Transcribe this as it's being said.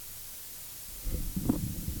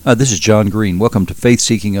This is John Green. Welcome to Faith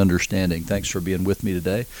Seeking Understanding. Thanks for being with me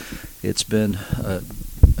today. It's been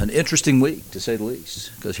an interesting week, to say the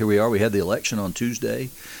least, because here we are. We had the election on Tuesday.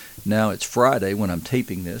 Now it's Friday when I'm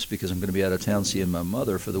taping this because I'm going to be out of town seeing my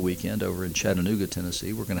mother for the weekend over in Chattanooga,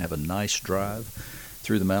 Tennessee. We're going to have a nice drive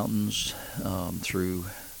through the mountains, through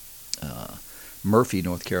Murphy,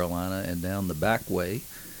 North Carolina, and down the back way.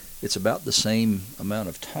 It's about the same amount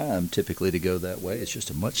of time typically to go that way. It's just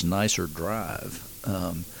a much nicer drive.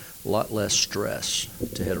 A lot less stress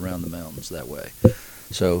to head around the mountains that way.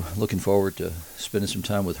 So looking forward to spending some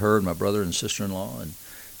time with her and my brother and sister-in-law and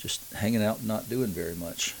just hanging out and not doing very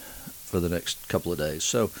much for the next couple of days.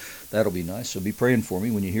 So that'll be nice. So be praying for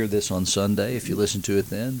me when you hear this on Sunday. If you listen to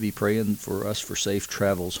it then, be praying for us for safe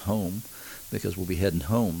travels home because we'll be heading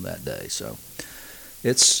home that day. So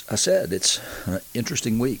it's an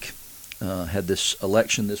interesting week. Had this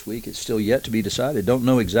election this week. It's still yet to be decided. Don't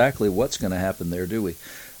know exactly what's going to happen there, do we?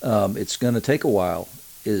 It's going to take a while,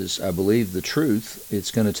 is, I believe, the truth. It's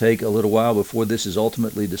going to take a little while before this is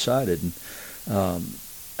ultimately decided. And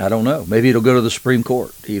I don't know. Maybe it'll go to the Supreme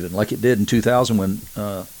Court, even, like it did in 2000 when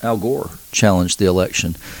Al Gore challenged the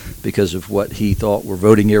election because of what he thought were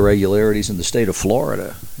voting irregularities in the state of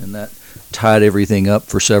Florida. And that tied everything up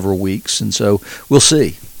for several weeks. And so we'll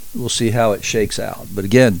see. We'll see how it shakes out. But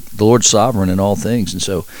again, the Lord's sovereign in all things. And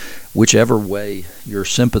so whichever way your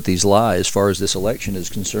sympathies lie as far as this election is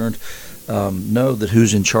concerned, know that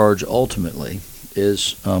who's in charge ultimately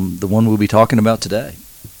is the one we'll be talking about today.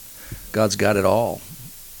 God's got it all.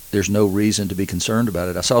 There's no reason to be concerned about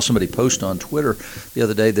it. I saw somebody post on Twitter the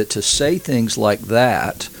other day that to say things like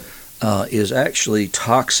that is actually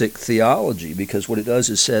toxic theology, because what it does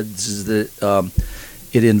is says that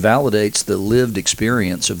it invalidates the lived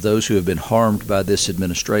experience of those who have been harmed by this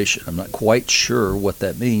administration. I'm not quite sure what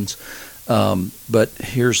that means, but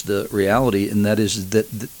here's the reality, and that is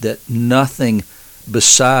that nothing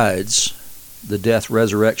besides the death,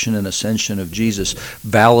 resurrection, and ascension of Jesus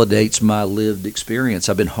validates my lived experience.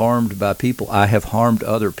 I've been harmed by people. I have harmed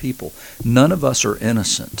other people. None of us are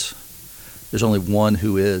innocent. There's only one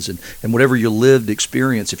who is. And whatever your lived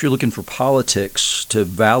experience, if you're looking for politics to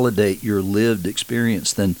validate your lived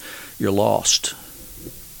experience, then you're lost.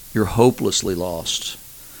 You're hopelessly lost.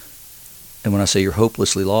 And when I say you're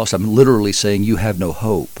hopelessly lost, I'm literally saying you have no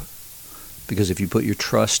hope. Because if you put your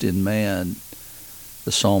trust in man,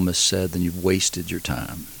 the psalmist said, then you've wasted your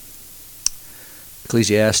time.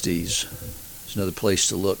 Ecclesiastes, another place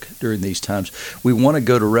to look during these times. We want to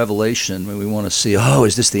go to Revelation when we want to see,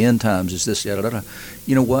 is this the end times? Is this yada, yada.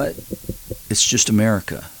 You know what? It's just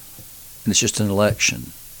America. And it's just an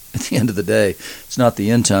election. At the end of the day, it's not the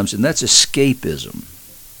end times. And that's escapism.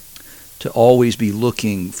 To always be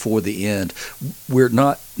looking for the end. We're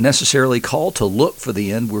not necessarily called to look for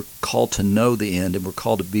the end. We're called to know the end. And we're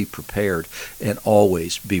called to be prepared and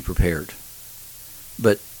always be prepared.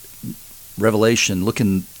 But Revelation,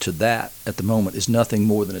 looking to that at the moment, is nothing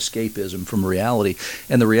more than escapism from reality.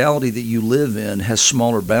 And the reality that you live in has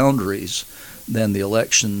smaller boundaries than the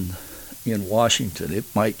election in Washington. It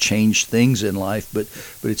might change things in life, but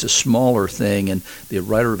it's a smaller thing. And the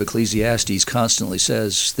writer of Ecclesiastes constantly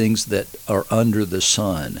says things that are under the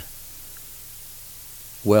sun.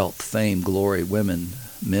 Wealth, fame, glory, women,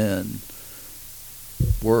 men,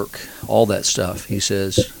 work, all that stuff, he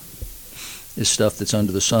says, is stuff that's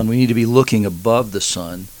under the sun. We need to be looking above the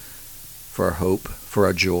sun for our hope, for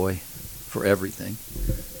our joy, for everything,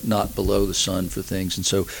 not below the sun for things. And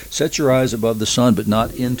so set your eyes above the sun, but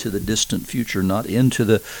not into the distant future, not into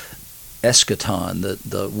the eschaton,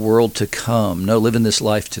 the world to come. No, live in this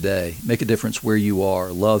life today. Make a difference where you are.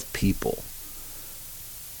 Love people.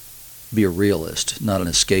 Be a realist, not an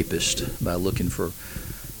escapist, by looking for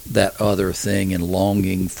that other thing and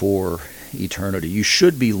longing for eternity. You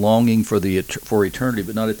should be longing for eternity,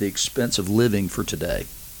 but not at the expense of living for today.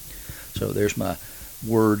 So there's my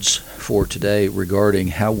words for today regarding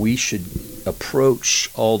how we should approach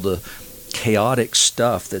all the chaotic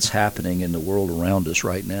stuff that's happening in the world around us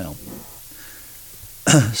right now.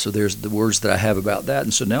 So there's the words that I have about that.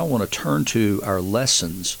 And so now I want to turn to our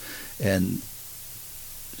lessons and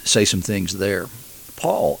say some things there.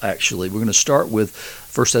 Paul, actually, we're going to start with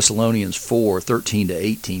 1 Thessalonians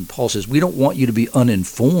 4:13-18. Paul says, we don't want you to be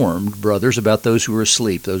uninformed, brothers, about those who are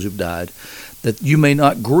asleep, those who've died, that you may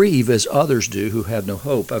not grieve as others do who have no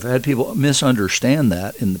hope. I've had people misunderstand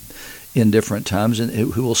that in different times, and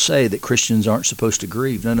who will say that Christians aren't supposed to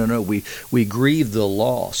grieve. No. We grieve the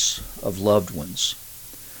loss of loved ones,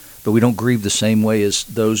 but we don't grieve the same way as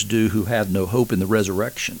those do who have no hope in the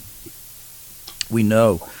resurrection. We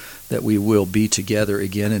know that we will be together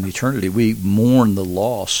again in eternity. We mourn the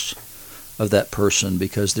loss of that person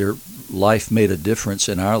because their life made a difference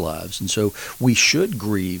in our lives. And so we should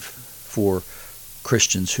grieve for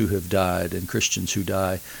Christians who have died and Christians who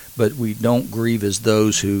die, but we don't grieve as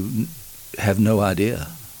those who have no idea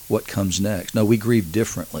what comes next. No, we grieve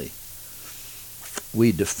differently.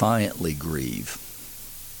 We defiantly grieve.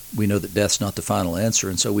 We know that death's not the final answer,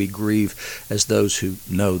 and so we grieve as those who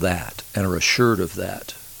know that and are assured of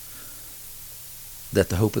that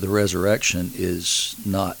the hope of the resurrection is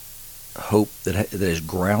not hope that is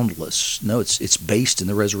groundless. No, it's based in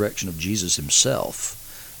the resurrection of Jesus himself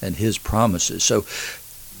and his promises. So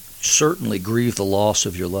certainly grieve the loss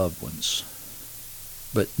of your loved ones,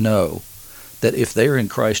 but know that if they're in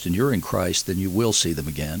Christ and you're in Christ, then you will see them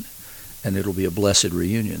again, and it'll be a blessed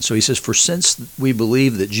reunion. So he says, for since we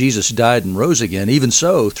believe that Jesus died and rose again, even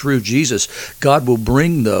so, through Jesus, God will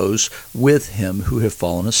bring those with him who have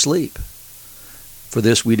fallen asleep. For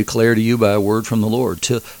this we declare to you by a word from the Lord,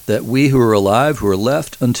 that we who are alive, who are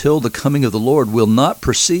left until the coming of the Lord, will not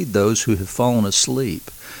precede those who have fallen asleep.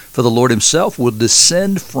 For the Lord himself will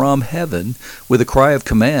descend from heaven with a cry of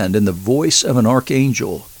command and the voice of an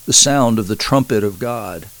archangel, the sound of the trumpet of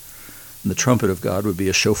God. And the trumpet of God would be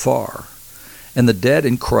a shofar. And the dead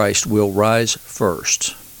in Christ will rise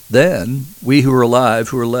first. Then we who are alive,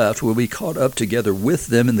 who are left, will be caught up together with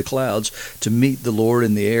them in the clouds to meet the Lord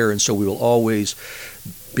in the air, and so we will always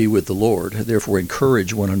be with the Lord. Therefore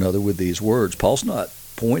encourage one another with these words. Paul's not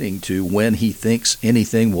pointing to when he thinks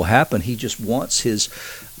anything will happen. He just wants his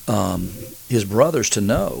brothers to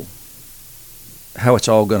know how it's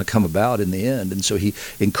all going to come about in the end. And so he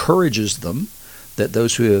encourages them that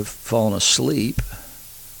those who have fallen asleep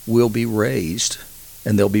will be raised,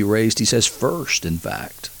 and they'll be raised, he says, first, in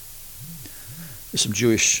fact. There's some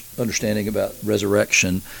Jewish understanding about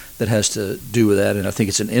resurrection that has to do with that, and I think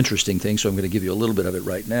it's an interesting thing, so I'm going to give you a little bit of it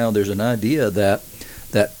right now. There's an idea that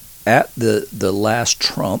at the last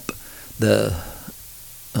trump, the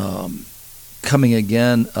coming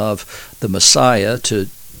again of the Messiah to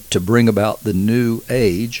bring about the new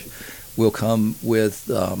age will come with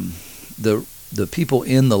the people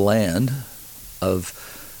in the land of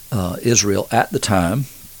Israel at the time.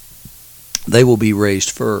 They will be raised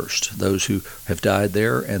first. Those who have died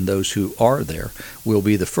there and those who are there will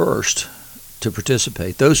be the first to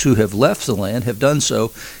participate. Those who have left the land have done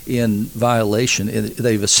so in violation.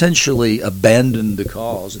 They've essentially abandoned the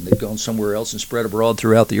cause, and they've gone somewhere else and spread abroad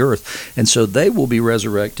throughout the earth. And so they will be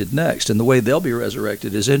resurrected next. And the way they'll be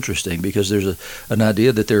resurrected is interesting, because there's an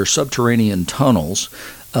idea that there are subterranean tunnels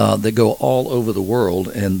that go all over the world,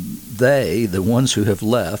 and they, the ones who have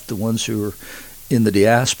left, the ones who are in the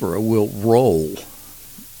diaspora, will roll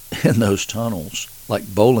in those tunnels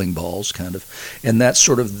like bowling balls, kind of, and that's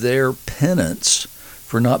sort of their penance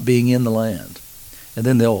for not being in the land. And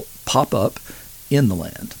then they'll pop up in the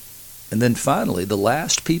land. And then finally, the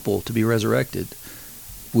last people to be resurrected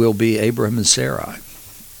will be Abraham and Sarai.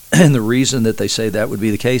 And the reason that they say that would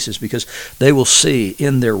be the case is because they will see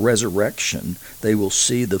in their resurrection, they will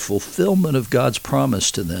see the fulfillment of God's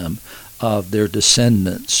promise to them of their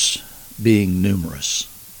descendants being numerous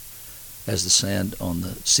as the sand on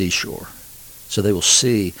the seashore. So they will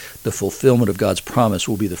see the fulfillment of God's promise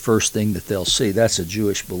will be the first thing that they'll see. That's a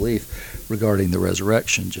Jewish belief regarding the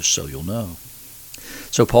resurrection, just so you'll know.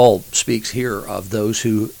 So Paul speaks here of those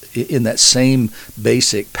who, in that same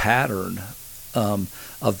basic pattern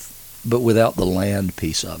but without the land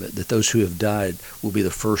piece of it, that those who have died will be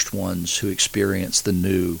the first ones who experience the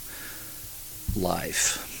new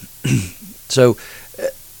life. So,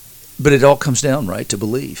 but it all comes down, right, to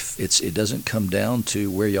belief. It doesn't come down to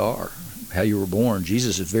where you are, how you were born.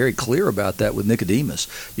 Jesus is very clear about that with Nicodemus.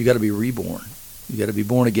 You got to be reborn. You got to be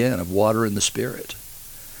born again of water and the Spirit.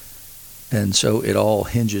 And so it all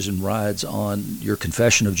hinges and rides on your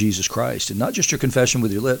confession of Jesus Christ, and not just your confession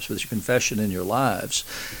with your lips, but your confession in your lives.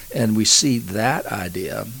 And we see that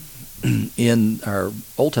idea in our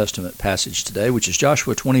Old Testament passage today, which is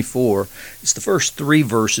Joshua 24. It's the first 3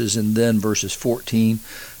 verses, and then verses 14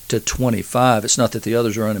 to 25. It's not that the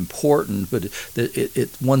others are unimportant, but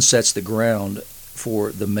one sets the ground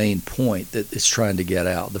for the main point that it's trying to get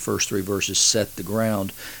out. The first 3 verses set the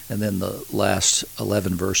ground, and then the last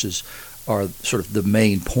 11 verses are sort of the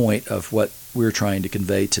main point of what we're trying to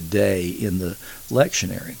convey today in the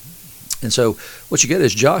lectionary. And so what you get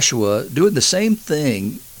is Joshua doing the same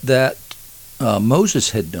thing that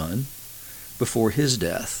Moses had done before his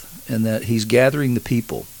death, and that he's gathering the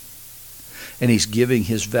people, and he's giving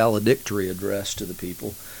his valedictory address to the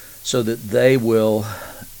people so that they will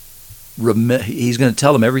he's going to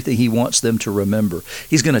tell them everything he wants them to remember.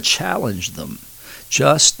 He's going to challenge them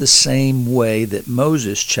just the same way that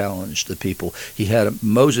Moses challenged the people.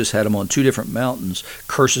 Moses had them on two different mountains,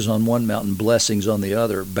 curses on one mountain, blessings on the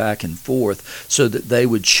other, back and forth, so that they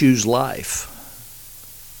would choose life,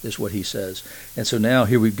 is what he says. And so now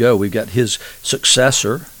here we go. We've got his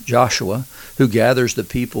successor, Joshua, who gathers the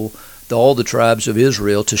people, all the tribes of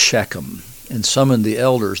Israel, to Shechem, and summoned the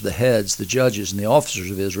elders, the heads, the judges, and the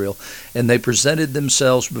officers of Israel, and they presented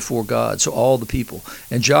themselves before God, so all the people.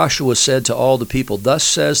 And Joshua said to all the people, "Thus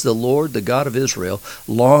says the Lord, the God of Israel,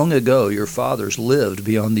 long ago your fathers lived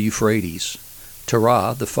beyond the Euphrates,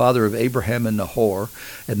 Terah, the father of Abraham and Nahor,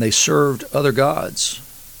 and they served other gods.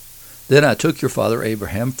 Then I took your father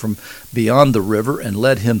Abraham from beyond the river and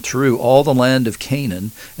led him through all the land of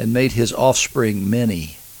Canaan and made his offspring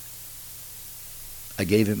many. I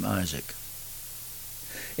gave him Isaac."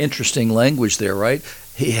 Interesting language there, right?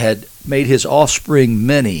 He had made his offspring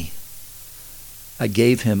many. I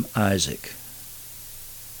gave him Isaac.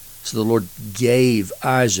 So the Lord gave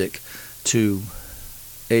Isaac to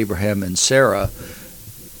Abraham and Sarah,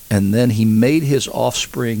 and then he made his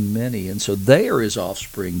offspring many. And so they are his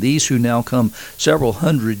offspring. These who now come several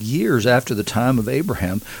hundred years after the time of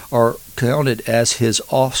Abraham are counted as his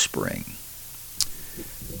offspring.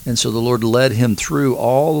 And so the Lord led him through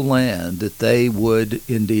all the land that they would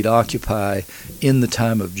indeed occupy in the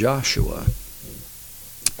time of Joshua.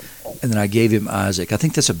 And then I gave him Isaac. I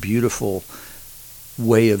think that's a beautiful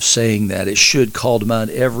way of saying that. It should call to mind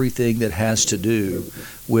everything that has to do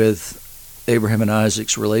with Abraham and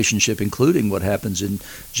Isaac's relationship, including what happens in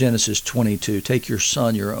Genesis 22. Take your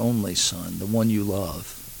son, your only son, the one you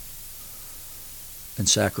love, and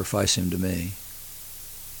sacrifice him to me.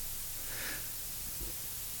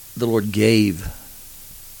 The Lord gave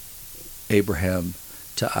Abraham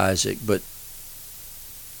to Isaac, but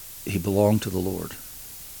he belonged to the Lord.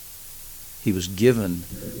 He was given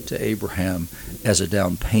to Abraham as a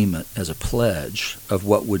down payment, as a pledge of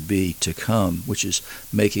what would be to come, which is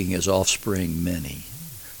making his offspring many.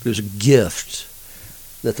 It was a gift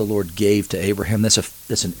that the Lord gave to Abraham.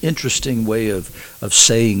 That's an interesting way of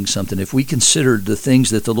saying something. If we considered the things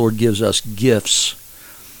that the Lord gives us gifts,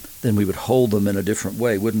 then we would hold them in a different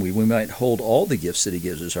way, wouldn't we? We might hold all the gifts that he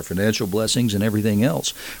gives us, our financial blessings and everything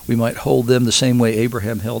else. We might hold them the same way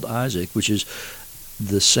Abraham held Isaac, which is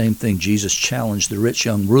the same thing Jesus challenged the rich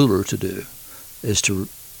young ruler to do, is to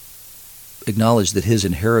acknowledge that his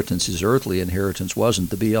inheritance, his earthly inheritance,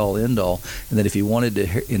 wasn't the be-all, end-all, and that if he wanted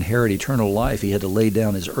to inherit eternal life, he had to lay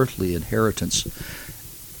down his earthly inheritance.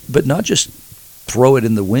 But not just throw it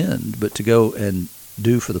in the wind, but to go and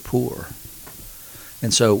do for the poor.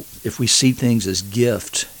 And so if we see things as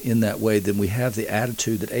gift in that way, then we have the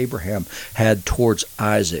attitude that Abraham had towards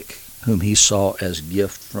Isaac, whom he saw as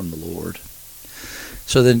gift from the Lord.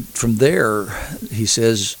 So then from there, he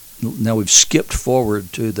says, now we've skipped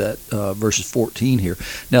forward to that verses 14 here.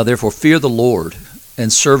 Now therefore fear the Lord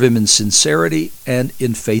and serve him in sincerity and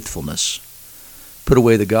in faithfulness. Put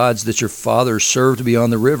away the gods that your fathers served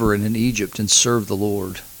beyond the river and in Egypt, and serve the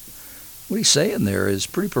Lord. What he's saying there is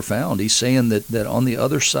pretty profound. He's saying that on the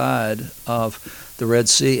other side of the Red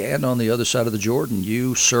Sea and on the other side of the Jordan,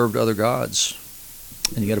 you served other gods.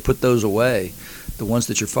 And you got to put those away, the ones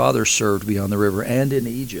that your fathers served beyond the river and in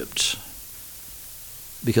Egypt,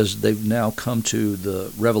 because they've now come to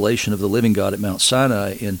the revelation of the living God at Mount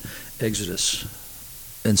Sinai in Exodus.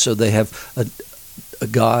 And so they have a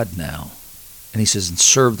God now. And he says, and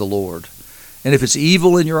serve the Lord. And if it's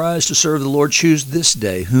evil in your eyes to serve the Lord, choose this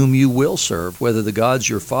day whom you will serve, whether the gods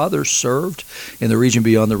your fathers served in the region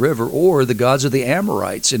beyond the river, or the gods of the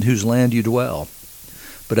Amorites in whose land you dwell.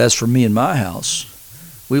 But as for me and my house,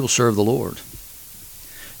 we will serve the Lord.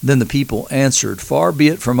 Then the people answered, far be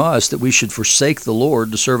it from us that we should forsake the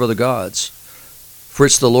Lord to serve other gods. For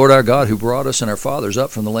it's the Lord our God who brought us and our fathers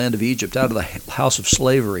up from the land of Egypt, out of the house of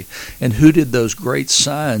slavery, and who did those great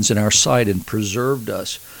signs in our sight and preserved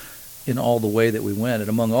us in all the way that we went, and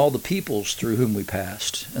among all the peoples through whom we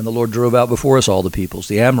passed. And the Lord drove out before us all the peoples,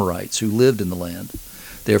 the Amorites, who lived in the land.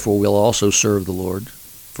 Therefore we'll also serve the Lord,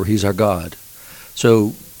 for he's our God.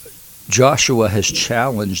 So Joshua has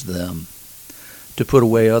challenged them to put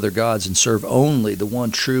away other gods and serve only the one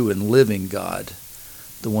true and living God,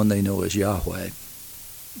 the one they know as Yahweh,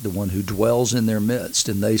 the one who dwells in their midst.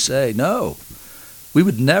 And they say, no, we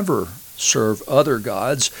would never serve other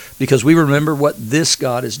gods, because we remember what this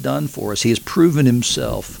God has done for us. He has proven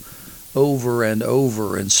himself over and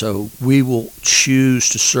over, and so we will choose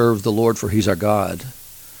to serve the Lord, for he's our God.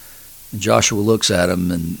 And Joshua looks at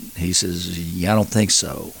him and he says, yeah, I don't think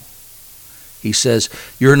so. He says,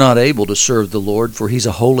 you're not able to serve the Lord, for he's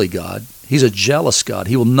a holy God. He's a jealous God.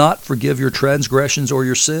 He will not forgive your transgressions or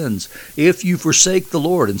your sins. If you forsake the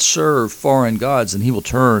Lord and serve foreign gods, then he will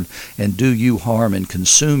turn and do you harm and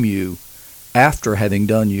consume you after having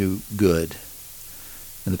done you good.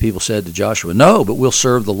 And the people said to Joshua, no, but we'll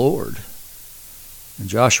serve the Lord. And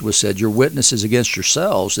Joshua said, you're witnesses against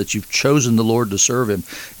yourselves that you've chosen the Lord to serve him.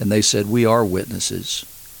 And they said, we are witnesses.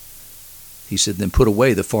 He said, then put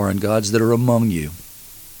away the foreign gods that are among you.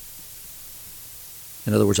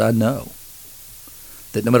 In other words, I know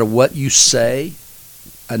that no matter what you say,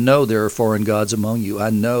 I know there are foreign gods among you. I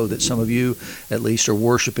know that some of you, at least, are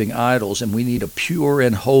worshiping idols, and we need a pure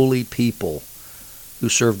and holy people who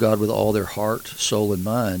serve God with all their heart, soul, and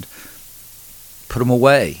mind. Put them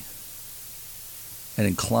away and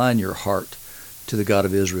incline your heart to the God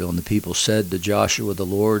of Israel. And the people said to Joshua, the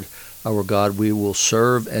Lord our God we will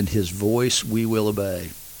serve, and his voice we will obey.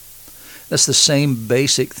 That's the same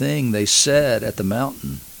basic thing they said at the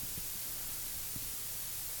mountain.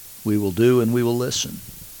 We will do and we will listen.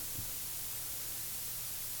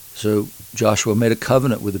 So Joshua made a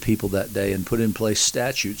covenant with the people that day and put in place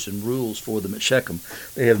statutes and rules for them at Shechem.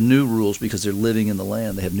 They have new rules because they're living in the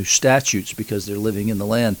land. They have new statutes because they're living in the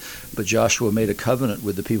land. But Joshua made a covenant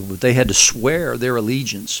with the people. But they had to swear their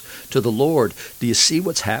allegiance to the Lord. Do you see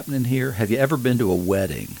what's happening here? Have you ever been to a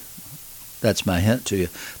wedding? That's my hint to you.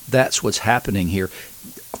 That's what's happening here.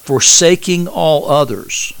 Forsaking all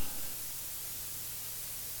others.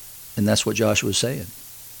 And that's what Joshua is saying.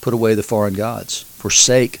 Put away the foreign gods.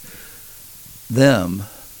 Forsake them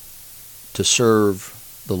to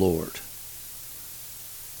serve the Lord.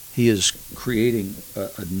 He is creating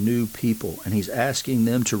a new people, and he's asking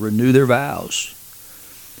them to renew their vows.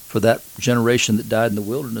 For that generation that died in the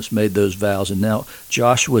wilderness made those vows, and now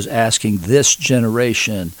Joshua is asking this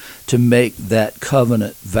generation to make that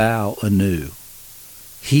covenant vow anew.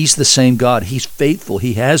 He's the same God. He's faithful.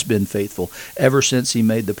 He has been faithful ever since he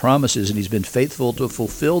made the promises, and he's been faithful to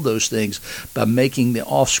fulfill those things by making the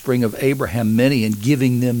offspring of Abraham many and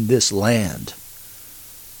giving them this land.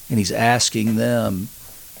 And he's asking them,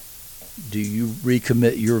 do you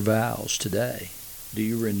recommit your vows today? Do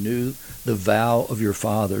you renew the vow of your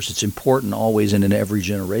fathers? It's important always and in every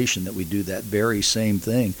generation that we do that very same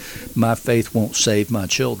thing. My faith won't save my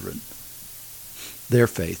children. Their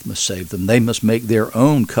faith must save them. They must make their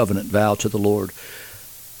own covenant vow to the Lord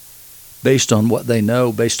based on what they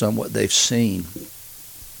know, based on what they've seen.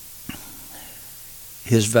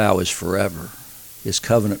 His vow is forever. His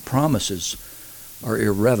covenant promises are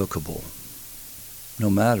irrevocable, no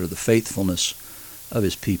matter the faithfulness of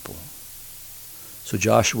his people. So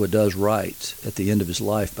Joshua does right at the end of his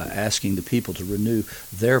life by asking the people to renew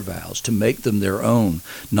their vows, to make them their own,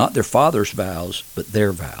 not their father's vows, but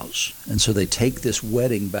their vows. And so they take this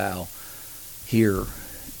wedding vow here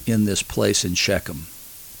in this place in Shechem.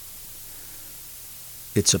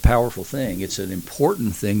 It's a powerful thing. It's an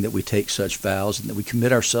important thing that we take such vows and that we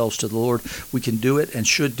commit ourselves to the Lord. We can do it and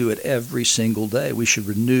should do it every single day. We should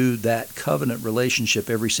renew that covenant relationship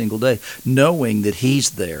every single day, knowing that he's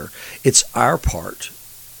there. It's our part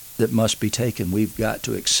that must be taken. We've got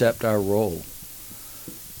to accept our role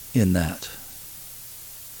in that.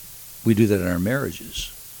 We do that in our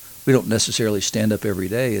marriages. We don't necessarily stand up every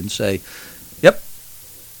day and say, yep,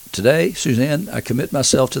 today, Suzanne, I commit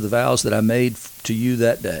myself to the vows that I made to you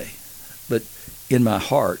that day. But in my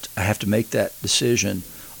heart, I have to make that decision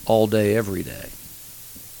all day, every day.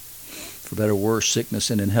 For better or worse, sickness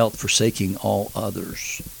and in health, forsaking all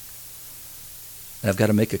others. And I've got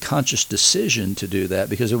to make a conscious decision to do that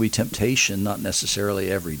because there will be temptation, not necessarily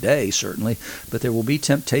every day, certainly, but there will be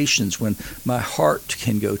temptations when my heart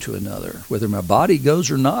can go to another. Whether my body goes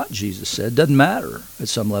or not, Jesus said, doesn't matter at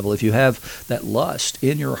some level. If you have that lust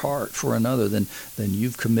in your heart for another, then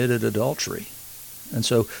you've committed adultery. And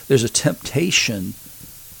so there's a temptation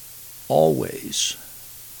always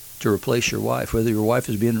to replace your wife, whether your wife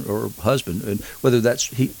is being, or husband, and whether that's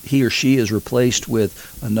he or she is replaced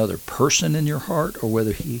with another person in your heart, or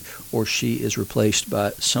whether he or she is replaced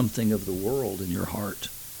by something of the world in your heart.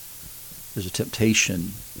 There's a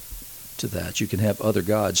temptation to that. You can have other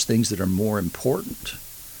gods, things that are more important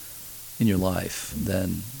in your life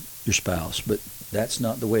than your spouse, but that's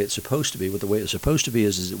not the way it's supposed to be. What the way it's supposed to be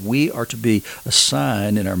is that we are to be a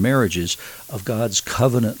sign in our marriages of God's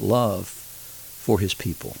covenant love for his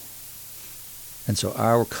people. And so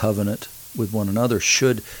our covenant with one another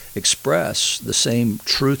should express the same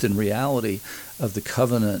truth and reality of the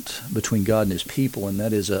covenant between God and his people, and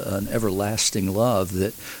that is an everlasting love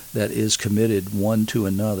that is committed one to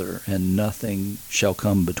another, and nothing shall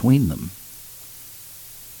come between them.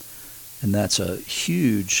 And that's a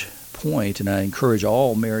huge point, and I encourage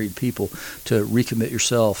all married people to recommit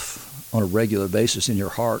yourself on a regular basis in your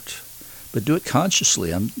heart, but do it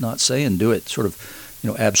consciously. I'm not saying do it sort of,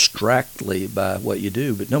 abstractly by what you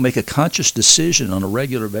do, but no, make a conscious decision on a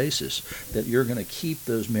regular basis that you're going to keep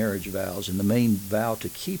those marriage vows, and the main vow to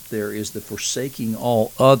keep there is the forsaking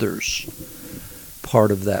all others part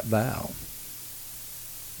of that vow.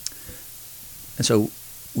 And so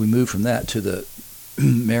we move from that to the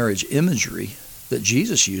marriage imagery that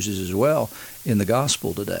Jesus uses as well in the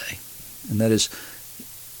gospel today, and that is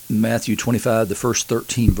Matthew 25, the first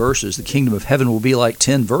 13 verses. The kingdom of heaven will be like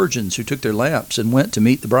 10 virgins who took their lamps and went to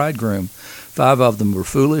meet the bridegroom. 5 of them were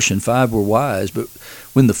foolish and 5 were wise. But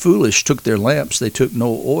when the foolish took their lamps, they took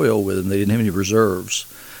no oil with them. They didn't have any reserves.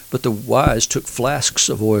 But the wise took flasks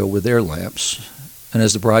of oil with their lamps. And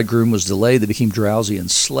as the bridegroom was delayed, they became drowsy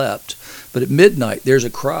and slept. But at midnight there's a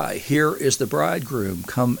cry, "Here is the bridegroom,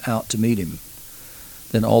 come out to meet him."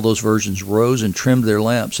 Then all those virgins rose and trimmed their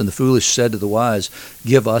lamps, and the foolish said to the wise,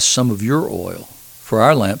 "Give us some of your oil, for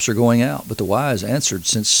our lamps are going out." But the wise answered,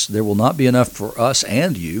 "Since there will not be enough for us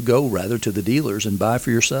and you, go rather to the dealers and buy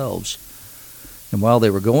for yourselves." And while they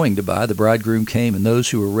were going to buy, the bridegroom came, and those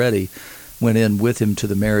who were ready went in with him to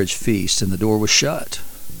the marriage feast, and the door was shut.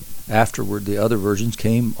 Afterward the other virgins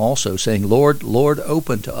came also, saying, "Lord, Lord,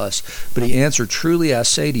 open to us." But he answered, "Truly I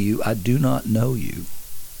say to you, I do not know you.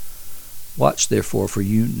 Watch therefore, for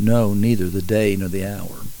you know neither the day nor the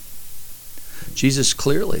hour." Jesus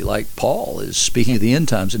clearly, like Paul, is speaking of the end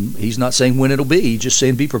times, and he's not saying when it'll be. He's just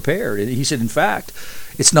saying be prepared. And he said, in fact,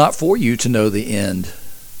 it's not for you to know the end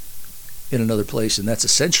in another place, and that's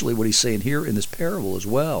essentially what he's saying here in this parable as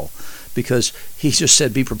well, because he just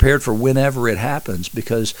said be prepared for whenever it happens,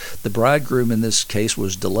 because the bridegroom in this case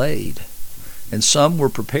was delayed. And some were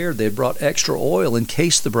prepared. They had brought extra oil in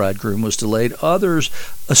case the bridegroom was delayed. Others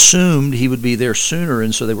assumed he would be there sooner,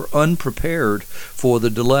 and so they were unprepared for the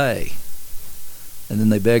delay. And then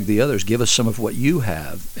they begged the others, "Give us some of what you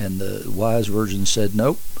have." And the wise virgins said,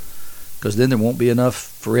 "Nope, because then there won't be enough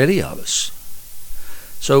for any of us."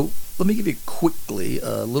 So let me give you quickly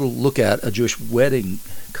a little look at a Jewish wedding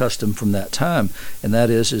custom from that time, and that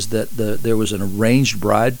is that there was an arranged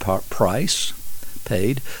bride price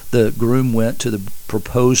paid. The groom went to the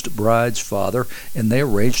proposed bride's father, and they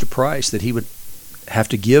arranged a price that he would have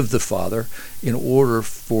to give the father in order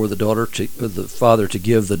for the father to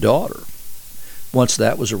give the daughter. Once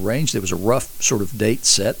that was arranged, there was a rough sort of date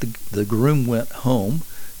set. The groom went home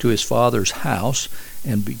to his father's house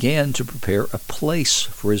and began to prepare a place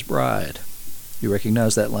for his bride. You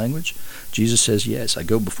recognize that language? Jesus says, "Yes, I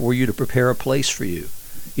go before you to prepare a place for you."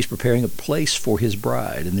 He's preparing a place for his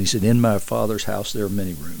bride. And he said, "In my Father's house there are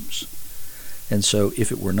many rooms." And so if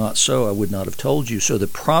it were not so, I would not have told you. So the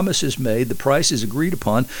promise is made, the price is agreed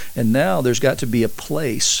upon, and now there's got to be a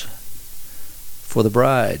place for the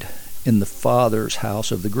bride in the Father's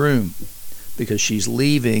house of the groom, because she's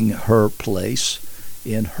leaving her place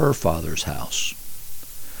in her Father's house.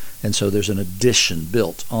 And so there's an addition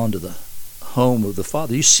built onto the home of the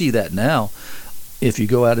Father. You see that now if you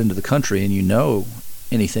go out into the country and you know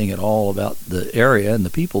anything at all about the area and the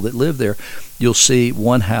people that live there. You'll see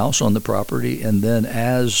one house on the property, and then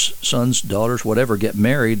as sons, daughters, whatever, get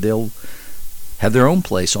married, they'll have their own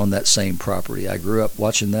place on that same property. I grew up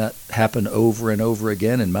watching that happen over and over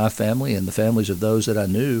again in my family and the families of those that I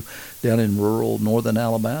knew down in rural northern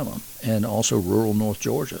Alabama and also rural North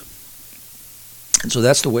Georgia. And so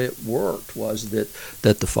that's the way it worked, was that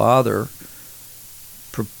the father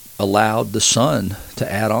allowed the son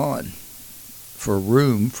to add on for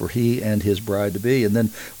room for he and his bride to be. And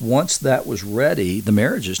then once that was ready, the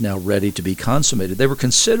marriage is now ready to be consummated. They were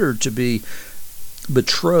considered to be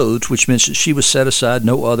betrothed, which meant that she was set aside,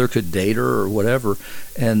 no other could date her or whatever,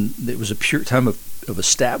 and it was a pure time of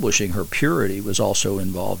establishing her purity was also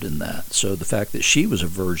involved in that. So the fact that she was a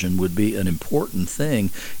virgin would be an important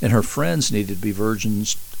thing, and her friends needed to be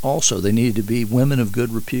virgins also. They needed to be women of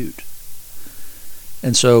good repute.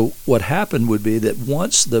 And so what happened would be that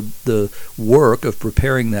once the work of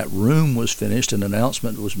preparing that room was finished, an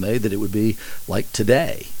announcement was made that it would be like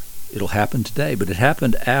today. It'll happen today, but it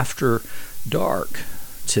happened after dark,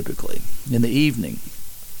 typically, in the evening.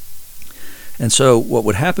 And so what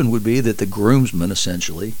would happen would be that the groomsmen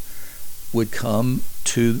essentially would come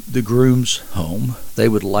to the groom's home. They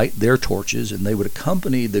would light their torches, and they would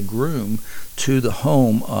accompany the groom to the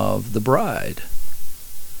home of the bride.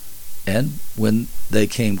 And when they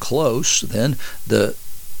came close, then the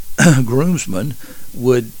groomsmen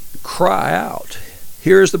would cry out,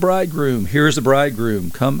 "Here is the bridegroom, here is the bridegroom,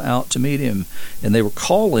 come out to meet him." And they were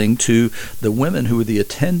calling to the women who were the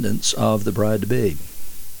attendants of the bride-to-be.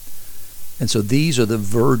 And so these are the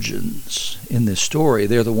virgins in this story.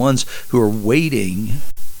 They're the ones who are waiting,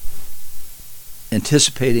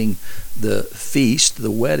 anticipating the feast, the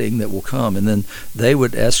wedding that will come. And then they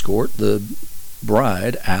would escort the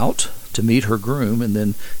bride out to meet her groom, and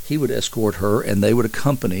then he would escort her, and they would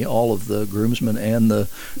accompany, all of the groomsmen and the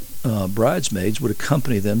bridesmaids would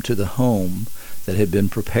accompany them to the home that had been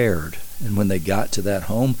prepared. And when they got to that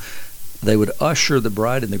home, they would usher the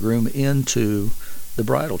bride and the groom into the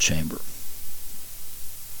bridal chamber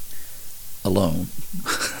alone.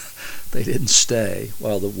 They didn't stay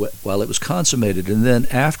while it was consummated. And then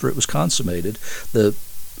after it was consummated, the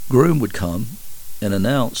groom would come and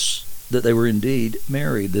announce that they were indeed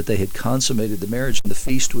married, that they had consummated the marriage, and the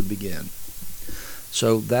feast would begin.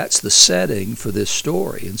 So that's the setting for this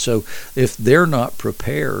story. And so if they're not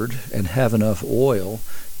prepared and have enough oil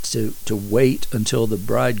to wait until the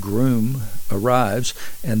bridegroom arrives,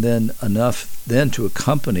 and then enough then to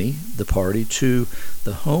accompany the party to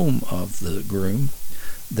the home of the groom,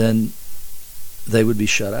 then they would be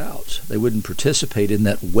shut out. They wouldn't participate in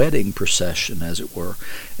that wedding procession, as it were.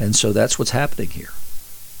 And so that's what's happening here.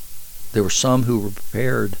 There were some who were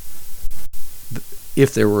prepared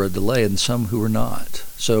if there were a delay, and some who were not.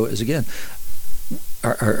 So, as again,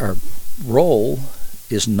 our role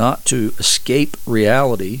is not to escape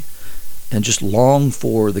reality and just long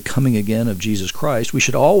for the coming again of Jesus Christ. We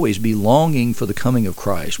should always be longing for the coming of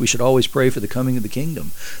Christ. We should always pray for the coming of the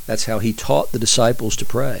kingdom. That's how he taught the disciples to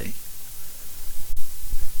pray.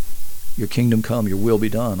 Your kingdom come, your will be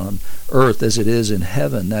done on earth as it is in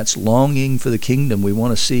heaven. That's longing for the kingdom. We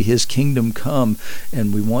want to see his kingdom come,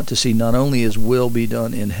 and we want to see not only his will be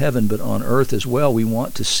done in heaven, but on earth as well. We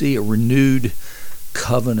want to see a renewed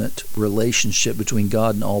covenant relationship between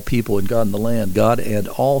God and all people, and God and the land, God and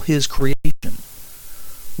all his creation.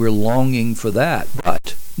 We're longing for that,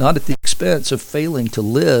 but not at the expense of failing to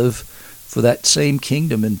live for that same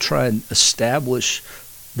kingdom and try and establish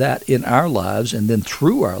that in our lives, and then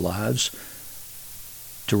through our lives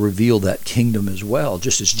to reveal that kingdom as well,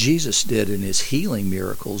 just as Jesus did in his healing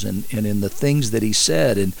miracles and in the things that he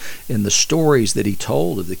said and in the stories that he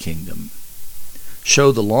told of the kingdom.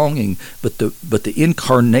 Show the longing, but the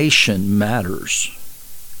incarnation matters.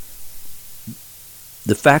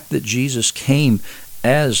 The fact that Jesus came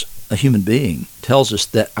as a human being tells us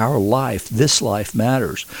that our life, this life,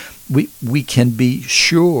 matters. We can be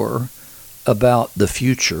sure about the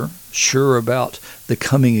future, sure about the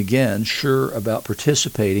coming again, sure about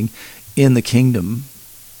participating in the kingdom,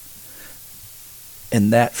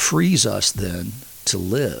 and that frees us then to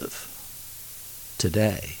live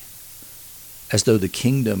today as though the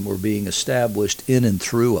kingdom were being established in and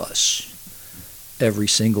through us every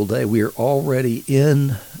single day. We are already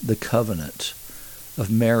in the covenant of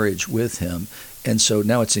marriage with him, and so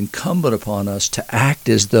now it's incumbent upon us to act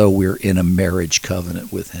as though we're in a marriage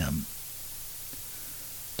covenant with him,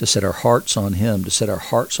 to set our hearts on him, to set our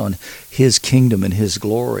hearts on his kingdom and his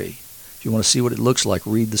glory. If you want to see what it looks like,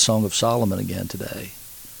 read the Song of Solomon again today.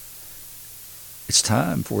 It's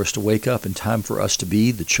time for us to wake up, and time for us to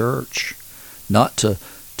be the church, not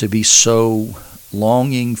to be so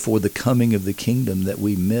longing for the coming of the kingdom that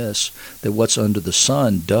we miss that what's under the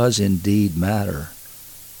sun does indeed matter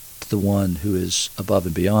to the one who is above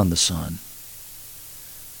and beyond the sun.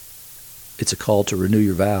 It's a call to renew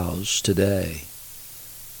your vows today.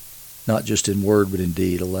 Not just in word, but in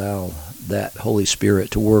deed. Allow that Holy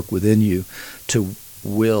Spirit to work within you, to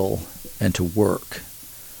will and to work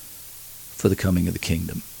for the coming of the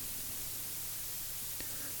kingdom.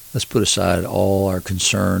 Let's put aside all our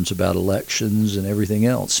concerns about elections and everything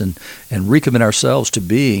else, and recommit ourselves to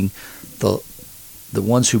being the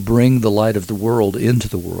ones who bring the light of the world into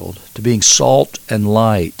the world, to being salt and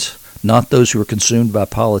light, not those who are consumed by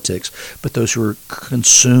politics, but those who are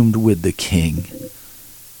consumed with the King,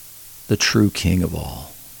 the true King of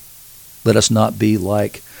all. Let us not be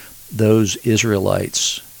like those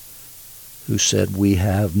Israelites who said, "We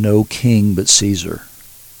have no king but Caesar."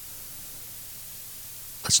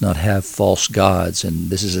 Let's not have false gods.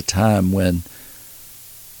 And this is a time when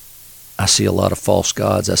I see a lot of false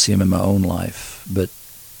gods. I see them in my own life. But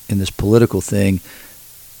in this political thing,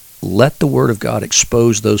 let the Word of God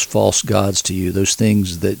expose those false gods to you, those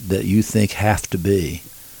things that you think have to be.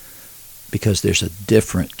 Because there's a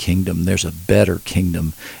different kingdom, there's a better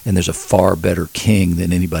kingdom, and there's a far better king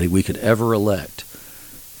than anybody we could ever elect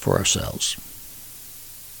for ourselves.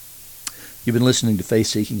 You've been listening to Faith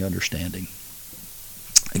Seeking Understanding.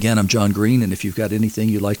 Again, I'm John Green, and if you've got anything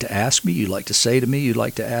you'd like to ask me, you'd like to say to me, you'd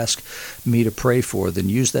like to ask me to pray for, then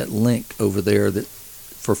use that link over there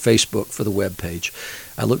for Facebook, for the webpage.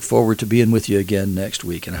 I look forward to being with you again next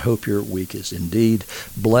week, and I hope your week is indeed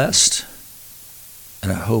blessed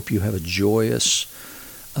And I hope you have a joyous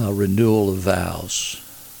renewal of vows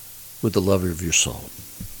with the lover of your soul.